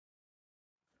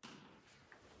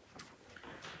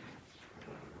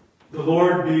The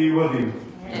Lord be with you.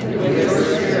 And with your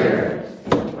spirit.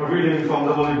 A reading from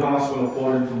the Holy Gospel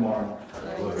according to Mark.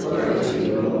 Glory to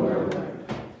you, Lord.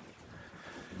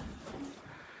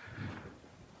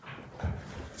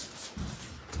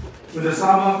 When the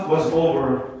Sabbath was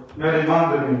over, Mary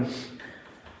Magdalene,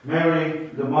 Mary,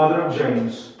 the mother of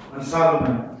James, and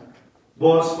Salome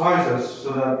bought spices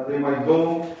so that they might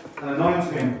go and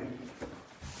anoint him.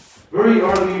 Very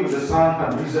early when the sun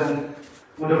had risen,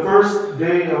 on the first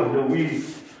day of the week,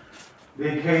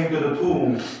 they came to the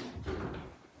tomb.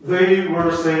 They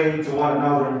were saying to one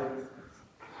another,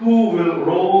 "Who will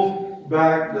roll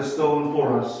back the stone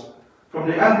for us from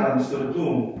the entrance to the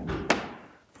tomb?"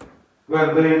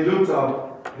 When they looked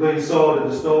up, they saw that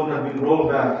the stone had been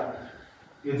rolled back.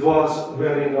 It was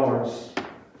very large.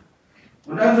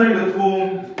 On entering the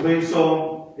tomb, they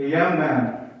saw a young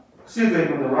man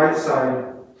sitting on the right side,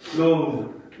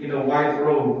 clothed in a white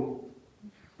robe,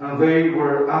 and they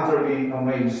were utterly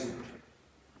amazed.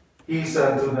 He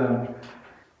said to them,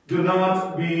 "Do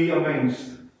not be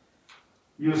amazed.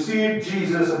 You see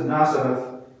Jesus of Nazareth,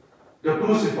 the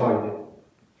crucified.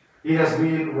 He has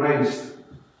been raised.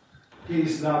 He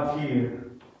is not here.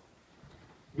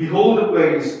 Behold the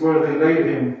place where they laid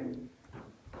him.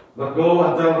 But go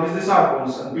and tell his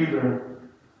disciples and Peter,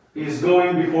 he is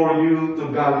going before you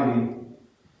to Galilee.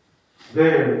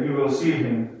 There you will see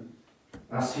him,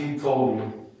 as he told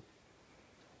you."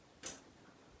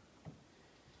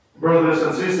 Brothers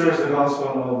and sisters, the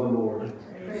Gospel of the Lord.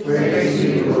 Praise to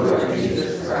you, Lord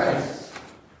Jesus Christ.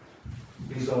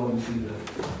 Please all be seated.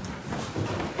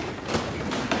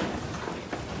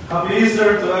 Happy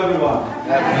Easter to everyone.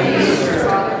 Happy Easter.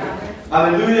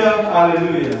 Hallelujah,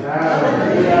 hallelujah.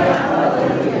 Hallelujah,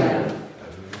 hallelujah.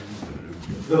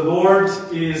 The Lord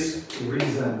is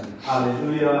risen.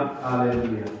 Hallelujah,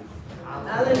 hallelujah.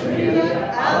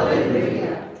 Hallelujah,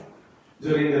 hallelujah.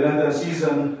 During the Lenten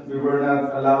season, we were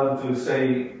not allowed to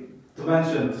say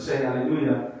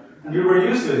hallelujah. And we were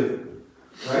used to it,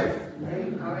 right?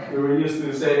 We were used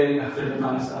to saying after the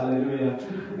Mass, hallelujah.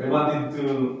 I wanted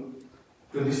to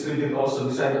distribute also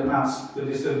beside the Mass, to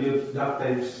distribute duct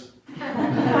tapes.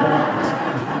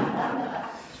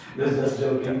 That's just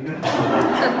joking.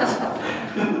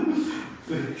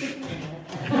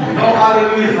 No,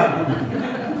 hallelujah.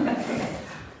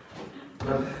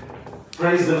 But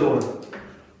praise the Lord.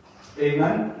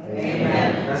 Amen?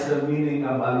 Amen. That's the meaning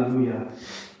of hallelujah.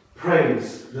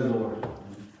 Praise the Lord.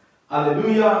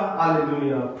 Hallelujah,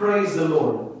 hallelujah. Praise the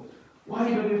Lord. Why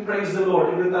do we praise the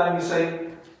Lord every time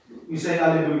we say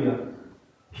hallelujah?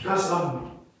 Because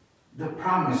of the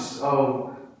promise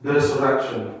of the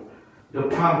resurrection. The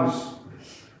promise.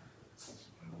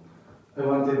 I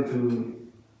wanted to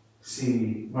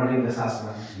see Marina's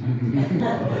husband.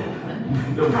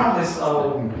 The promise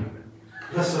of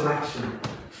resurrection.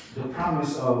 The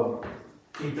promise of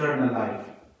eternal life.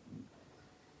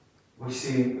 We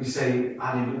say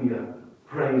hallelujah.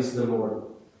 Praise the Lord.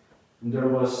 And there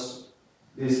was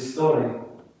this story.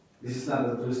 This is not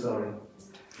a true story.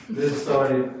 This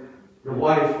story, the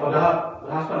wife, or the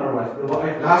husband or wife,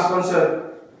 the husband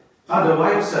said, the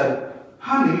wife said,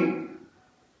 "Honey,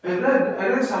 I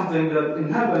read something that in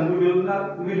heaven we will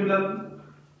not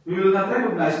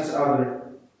recognize each other."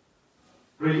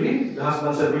 "Really?" The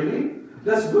husband said, "Really?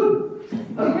 That's good."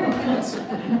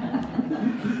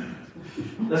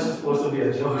 That's supposed to be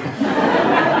a joke.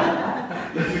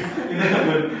 In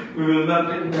heaven, we will not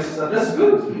recognize each other. That's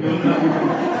good. We will not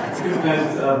recognize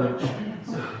each other.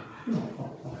 So,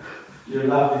 you're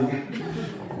laughing.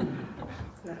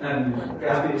 And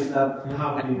Kathy is not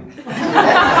happy.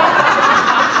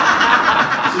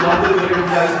 She wanted to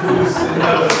recognize Bruce in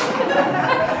heaven.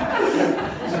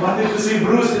 She wanted to see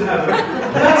Bruce in heaven.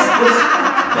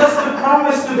 That's the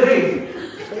promise today.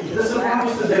 That's the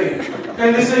promise today. Can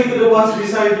you say to the ones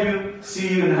beside you, "See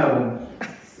you in heaven"?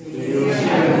 See you in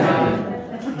heaven.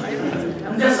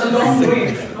 And that's a long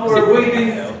wait.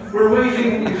 We're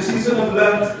waiting in the season of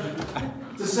Lent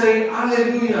to say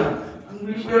hallelujah. And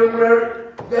we're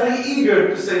very eager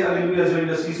to say hallelujah during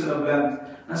the season of Lent.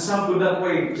 And some could not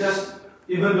wait, just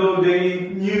even though they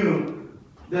knew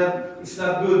that it's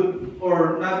not good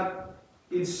or not,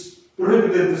 it's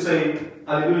prohibited to say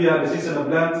hallelujah in the season of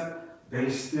Lent, they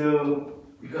still,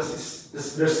 because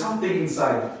there's something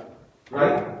inside,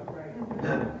 right?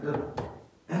 The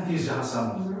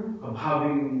enthusiasm of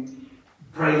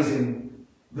praising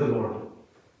the Lord.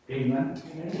 Amen?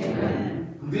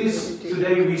 Amen.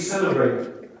 Today we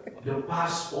celebrate the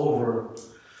Passover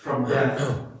from death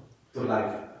to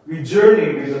life. We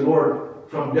journey with the Lord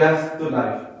from death to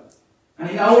life. And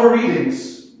in our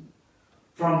readings,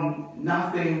 from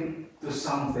nothing to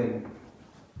something.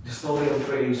 the story of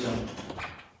creation.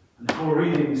 And our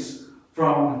readings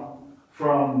from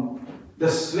the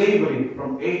slavery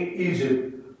from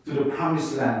Egypt to the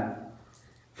promised land,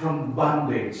 from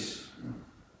bondage,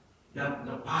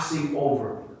 the passing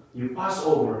over. You pass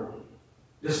over.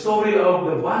 The story of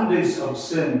the bondage of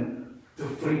sin to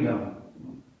freedom.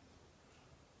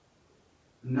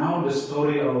 Now the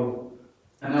story of,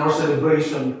 and our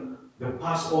celebration, the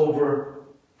Passover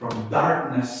from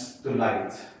darkness to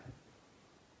light.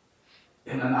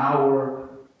 In an hour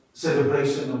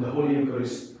celebration of the Holy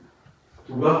Eucharist,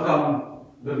 to welcome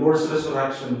the Lord's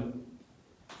resurrection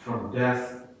from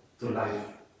death to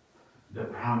life, the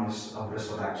promise of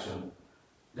resurrection,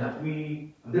 that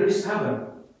there is heaven,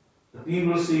 that we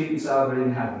will see each other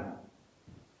in heaven.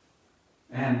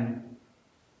 And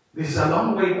this is a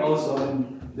long way also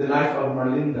in the life of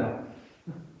Marlinda,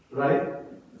 right?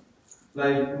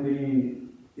 Like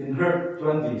in her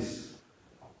 20s,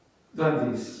 I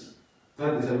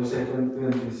would say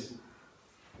 20s,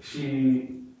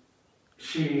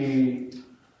 she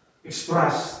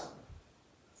expressed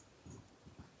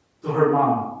to her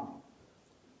mom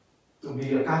to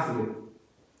be a Catholic.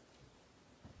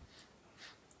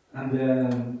 And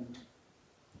then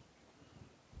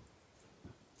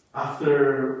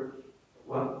after,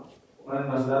 when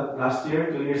was that? Last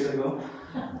year, 2 years ago?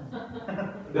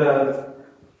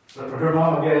 Her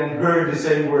mom again heard the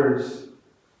same words.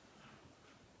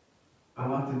 I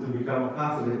wanted to become a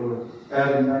Catholic, or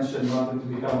Erin mentioned wanted to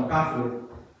become a Catholic.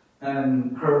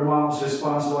 And her mom's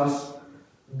response was,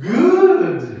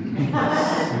 good!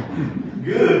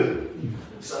 Good!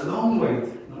 It's a long wait,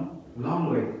 no?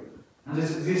 Long wait. And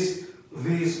this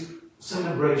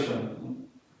celebration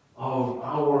of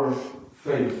our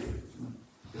faith,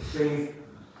 the faith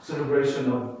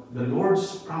celebration of the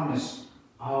Lord's promise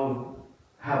of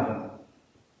heaven,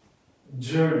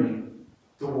 journey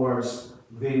towards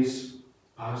this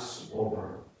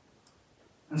Passover.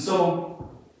 And so,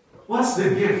 what's the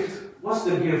gift? What's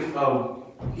the gift of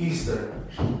Easter?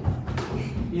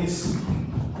 It's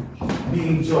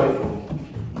being joyful.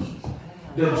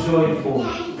 The joyful,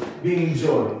 being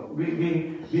joy,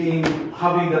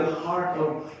 having that heart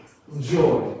of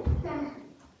joy.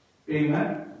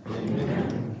 Amen?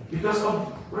 Amen. Because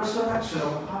of resurrection,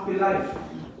 of happy life.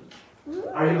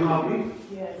 Are you happy?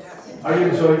 Yes. Are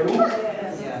you joyful?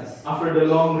 Yes. After the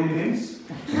long readings?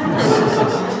 Look at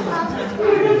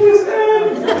this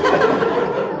end!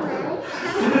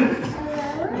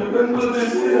 Look at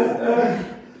this end!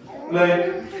 Like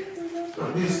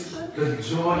this, the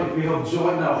joy, if we have joy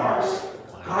in our hearts,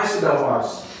 Christ in our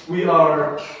hearts, we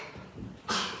are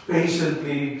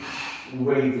patiently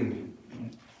waiting.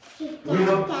 We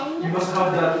must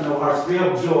have that in our hearts. We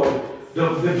have joy.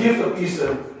 The gift of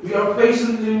Easter, we are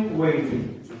patiently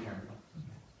waiting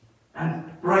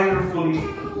and prayerfully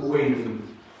waiting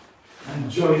and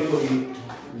joyfully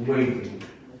waiting.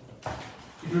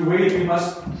 If we wait, we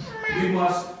must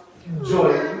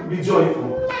be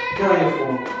joyful,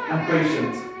 prayerful, and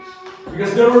patient.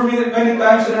 Because there were many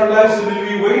times in our lives when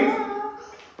we wait,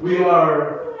 we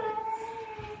are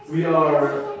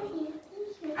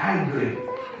angry.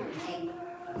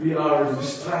 We are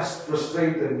distressed,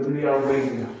 frustrated when we are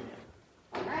waiting.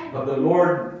 But the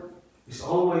Lord is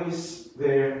always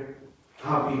there,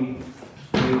 happy,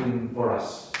 waiting for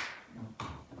us.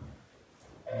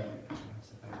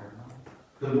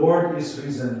 The Lord is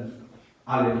risen.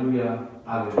 Alleluia,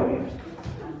 alleluia.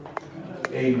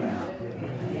 Amen.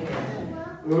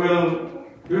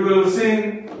 We will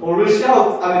sing or we'll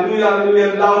shout alleluia,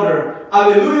 alleluia louder.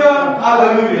 Alleluia,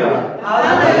 alleluia.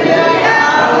 Alleluia,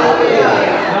 alleluia.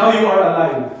 Now you are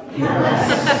alive.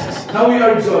 Yes. Now we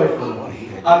are joyful.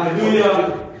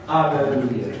 Alleluia,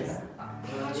 alleluia.